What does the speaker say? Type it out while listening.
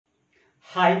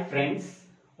Hi friends,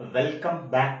 welcome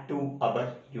back to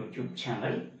our YouTube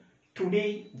channel.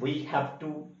 Today we have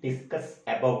to discuss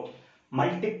about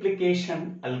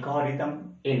multiplication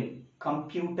algorithm in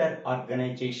computer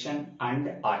organization and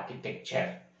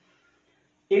architecture.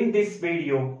 In this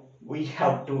video, we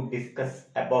have to discuss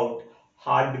about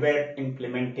hardware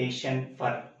implementation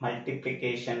for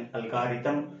multiplication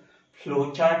algorithm,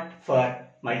 flowchart for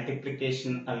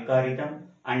multiplication algorithm,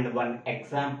 and one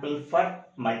example for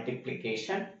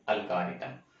multiplication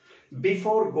algorithm.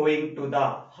 Before going to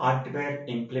the hardware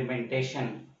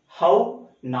implementation, how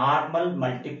normal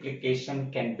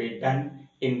multiplication can be done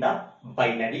in the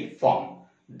binary form,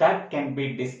 that can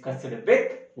be discussed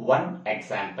with one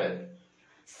example.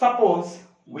 Suppose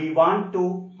we want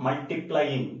to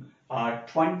multiplying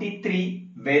 23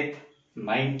 with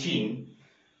 19.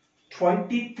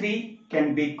 23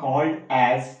 can be called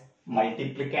as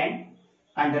multiplicand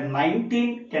and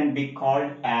 19 can be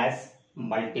called as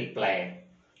multiplier.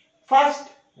 First,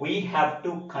 we have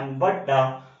to convert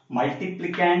the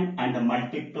multiplicand and the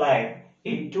multiplier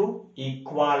into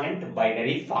equivalent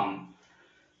binary form.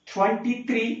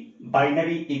 23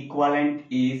 binary equivalent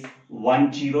is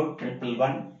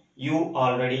 10111. You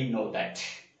already know that.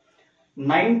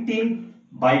 19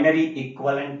 binary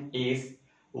equivalent is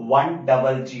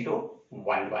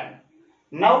 10011.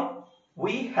 Now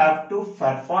we have to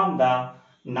perform the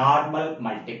normal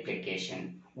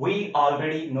multiplication. We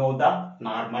already know the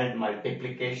normal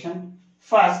multiplication.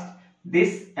 First,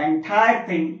 this entire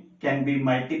thing can be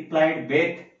multiplied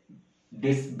with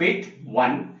this bit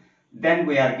 1. Then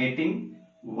we are getting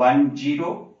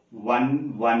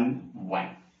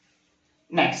 10111.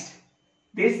 Next,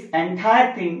 this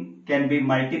entire thing can be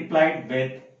multiplied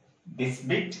with this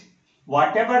bit.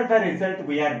 Whatever the result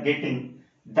we are getting,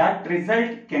 that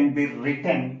result can be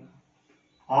written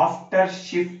after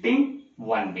shifting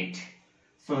one bit.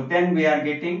 So then we are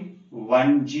getting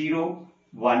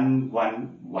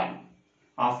 10111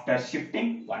 after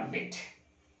shifting one bit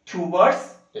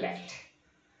towards left.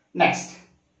 Next,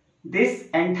 this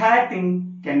entire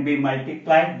thing can be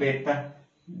multiplied with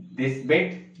this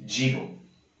bit 0.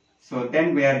 So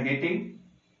then we are getting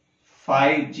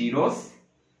 5 zeros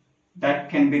that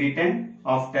can be written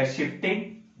after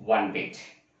shifting one bit.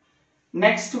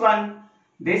 Next one,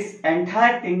 this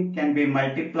entire thing can be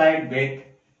multiplied with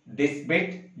this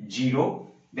bit 0.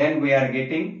 Then we are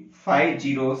getting 5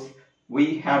 zeros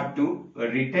we have to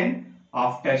written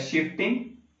after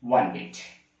shifting one bit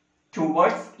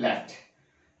towards left.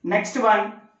 Next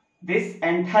one, this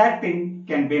entire thing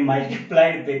can be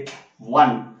multiplied with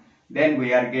 1. Then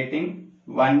we are getting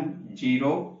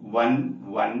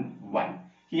 10111.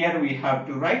 Here we have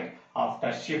to write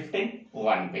after shifting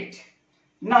one bit.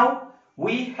 Now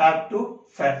we have to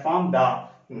perform the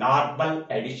normal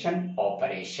addition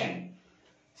operation.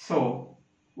 So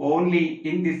only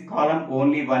in this column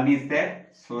only 1 is there,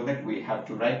 so that we have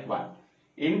to write 1.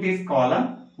 In this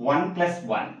column 1 plus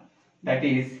 1, that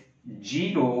is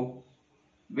 0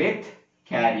 with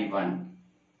carry 1.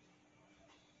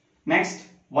 Next,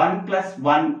 1 plus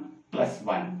 1 plus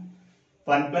 1.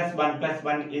 1 plus 1 plus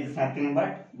 1 is nothing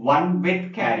but 1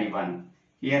 with carry 1.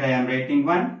 Here I am writing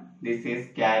 1. This is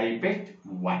carry bit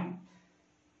 1.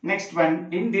 Next one,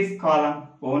 in this column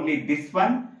only this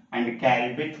one and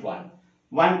carry bit 1.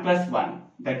 1 plus 1,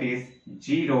 that is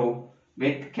 0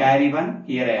 with carry 1.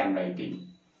 Here I am writing.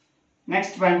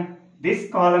 Next one, this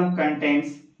column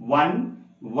contains 1,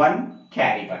 1,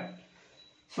 carry 1.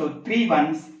 So 3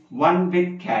 ones, 1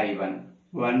 with carry 1.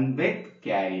 1 with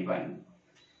carry 1.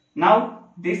 Now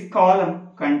this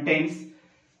column contains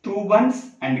 2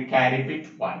 ones and carry bit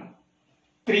 1.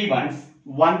 3 ones,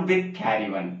 1 with carry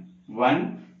 1.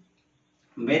 1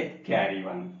 with carry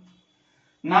 1.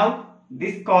 Now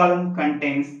this column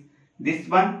contains this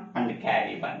one and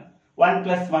carry 1. 1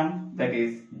 plus 1, that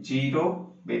is 0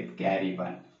 with carry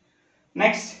 1.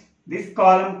 Next, this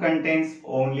column contains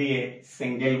only a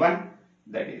single one,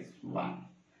 that is 1.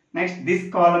 Next, this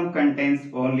column contains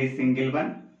only single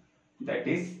one, that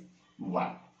is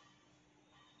 1.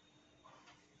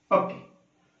 Okay.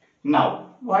 Now,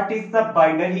 what is the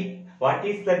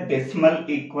decimal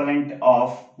equivalent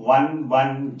of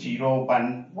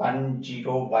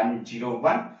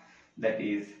 11011001? That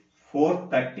is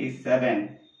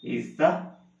 437 is the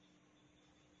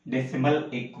decimal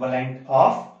equivalent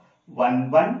of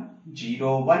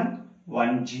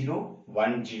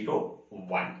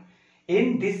 11011001.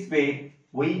 In this way,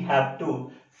 we have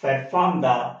to perform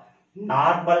the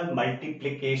normal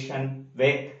multiplication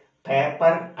with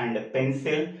paper and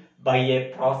pencil by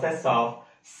a process of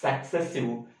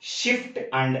successive shift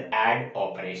and add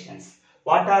operations.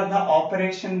 What are the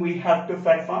operations we have to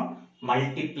perform?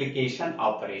 multiplication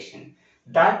operation.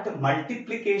 That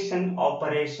multiplication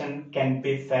operation can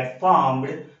be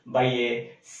performed by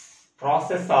a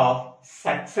process of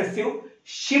successive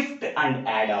shift and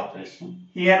add operation.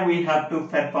 Here we have to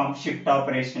perform shift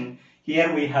operation.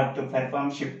 Here we have to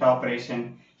perform shift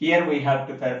operation. Here we have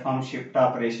to perform shift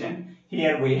operation.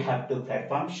 Here we have to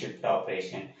perform shift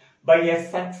operation. By a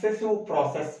successive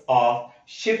process of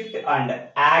shift and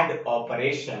add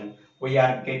operation, we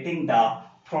are getting the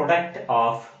product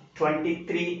of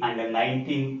 23 and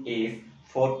 19 is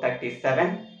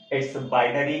 437. Its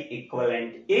binary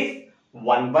equivalent is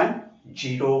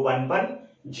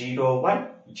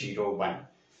 1101100101.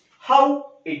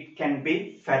 How it can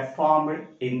be performed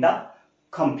in the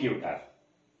computer?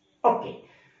 Okay,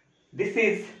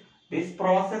 this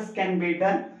process can be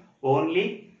done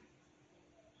only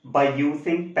by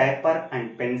using paper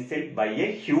and pencil by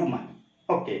a human.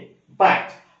 Okay,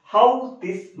 but how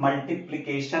this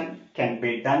multiplication can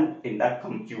be done in the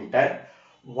computer?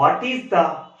 What is the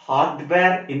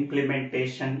hardware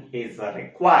implementation is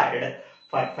required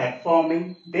for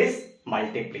performing this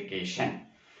multiplication?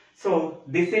 So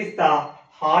this is the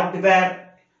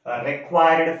hardware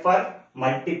required for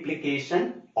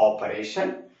multiplication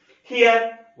operation.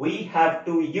 Here we have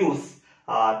to use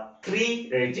 3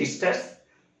 registers.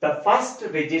 The first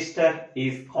register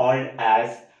is called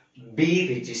as B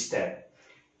register.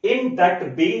 In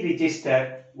that B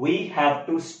register, we have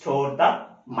to store the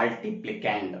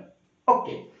multiplicand.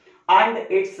 Okay, and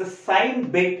its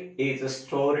sign bit is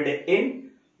stored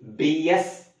in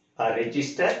BS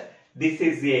register. This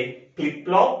is a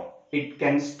flip-flop. It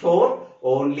can store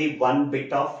only 1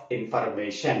 bit of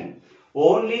information.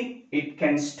 Only it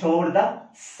can store the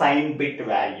sign bit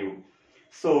value.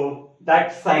 So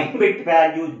that sign bit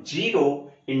value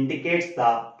 0 indicates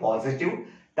the positive.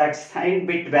 That sign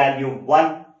bit value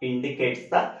 1 indicates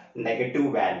the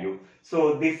negative value.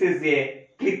 So this is a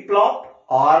flip-flop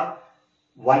or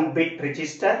 1 bit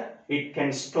register. It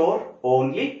can store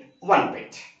only 1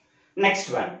 bit.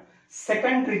 Next one.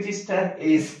 Second register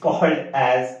is called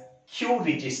as Q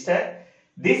register.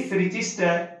 This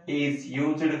register is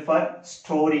used for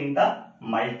storing the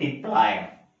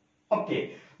multiplier.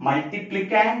 Okay,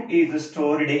 multiplicand is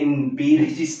stored in B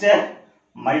register.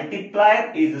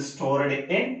 Multiplier is stored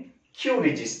in Q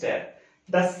register.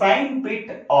 The sign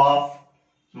bit of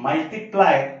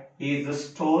multiplier is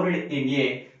stored in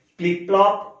a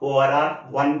flip-flop or a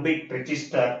 1 bit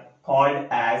register called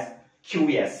as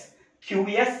QS.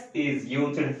 QS is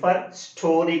used for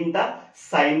storing the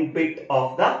sign bit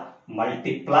of the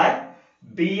multiplier.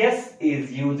 BS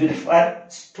is used for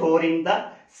storing the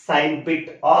sign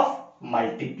bit of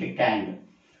multiplicand.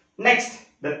 Next,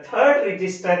 the third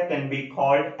register can be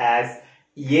called as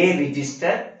A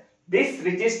register. This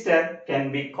register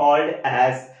can be called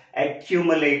as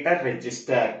accumulator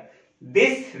register.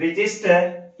 This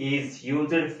register is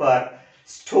used for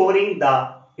storing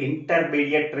the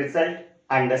intermediate result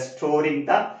and storing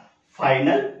the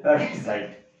final result.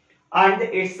 And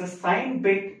its sign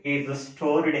bit is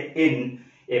stored in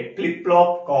a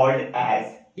flip-flop called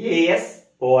as AS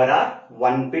or a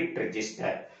 1 bit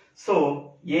register.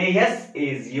 So AS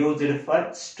is used for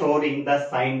storing the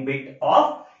sign bit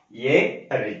of A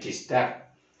register.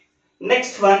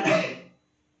 Next one,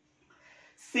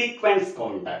 sequence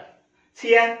counter.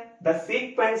 Here the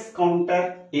sequence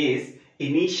counter is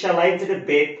initialized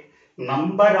with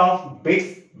number of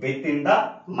bits within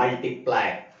the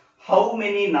multiplier. How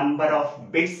many number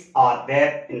of bits are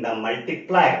there in the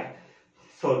multiplier?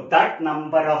 So that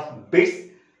number of bits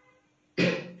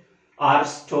are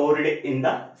stored in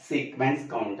the sequence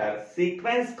counter.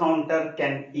 Sequence counter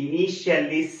can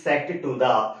initially set to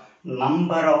the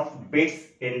number of bits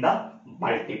in the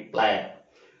multiplier.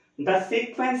 The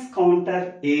sequence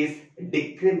counter is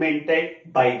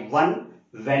decremented by 1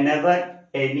 whenever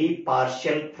any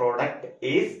partial product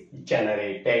is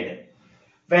generated.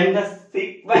 When the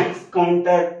sequence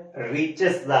counter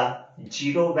reaches the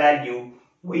 0 value,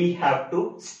 we have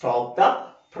to stop the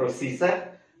procedure.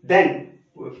 Then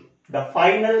the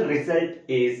final result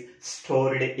is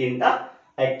stored in the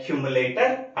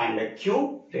accumulator and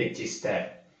Q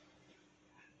register.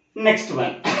 Next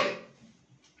one.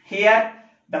 Here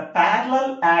the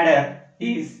parallel adder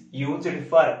is used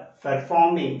for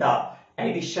performing the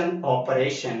addition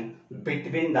operation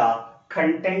between the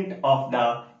content of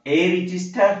the A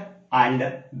register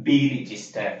and B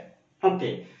register.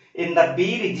 Okay, in the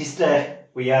B register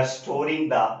we are storing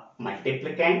the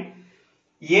multiplicand.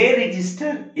 A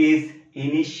register is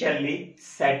initially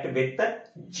set with the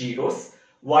zeros.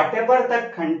 Whatever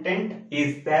the content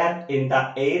is there in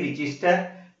the A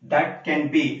register, that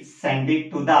can be sent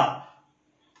it to the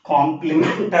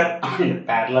complementer and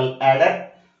parallel adder.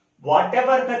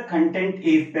 Whatever the content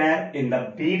is there in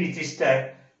the B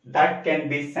register, that can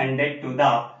be sent to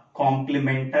the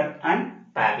complementer and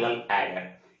parallel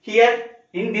adder. Here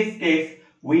in this case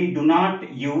we do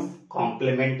not use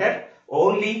complementer,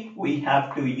 only we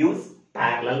have to use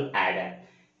parallel adder.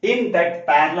 In that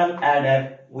parallel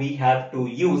adder we have to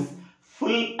use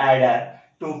full adder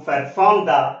to perform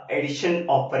the addition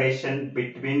operation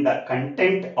between the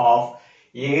content of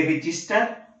A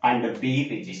register and B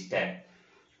register.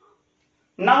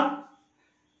 Now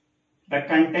the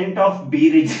content of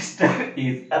B register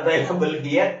is available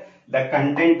here. The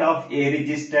content of A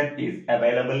register is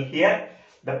available here.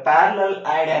 The parallel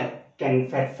adder can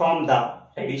perform the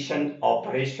addition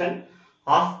operation.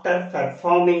 After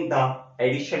performing the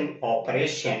addition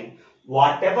operation,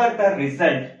 whatever the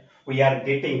result we are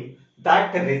getting,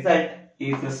 that result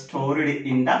is stored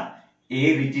in the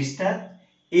A register.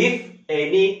 If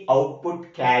any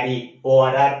output carry or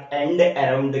AND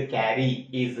around carry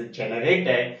is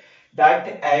generated,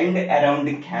 that AND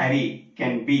around carry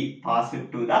can be passed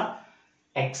to the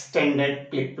extended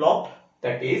flip-flop,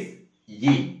 that is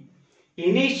E.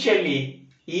 Initially,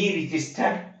 E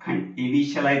register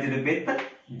initialized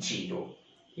with 0.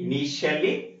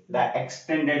 Initially, the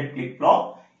extended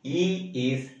flip-flop E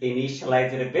is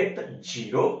initialized with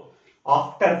 0.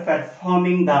 After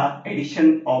performing the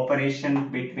addition operation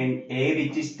between A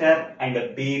register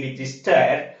and B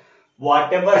register,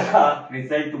 whatever the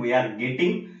result we are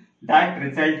getting, that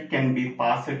result can be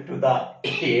passed to the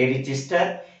A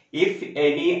register. If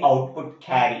any output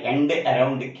carry and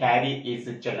around carry is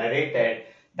generated,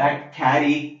 that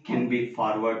carry can be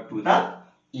forwarded to the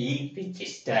E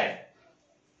register.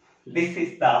 This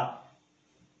is the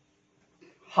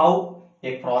how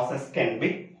a process can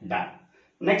be done.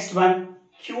 Next one,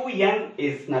 Qn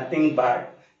is nothing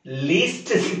but least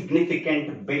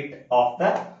significant bit of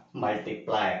the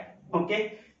multiplier.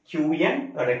 Okay,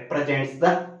 Qn represents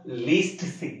the least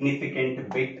significant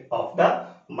bit of the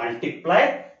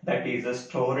multiplier that is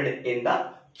stored in the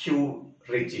Q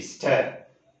register.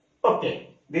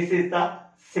 Okay, this is the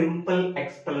simple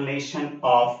explanation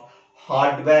of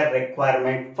hardware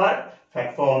requirement for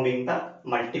performing the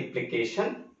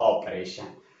multiplication operation.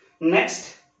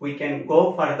 Next, we can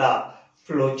go for the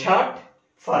flowchart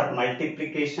for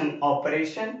multiplication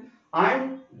operation,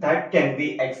 and that can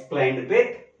be explained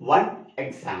with one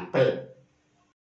example.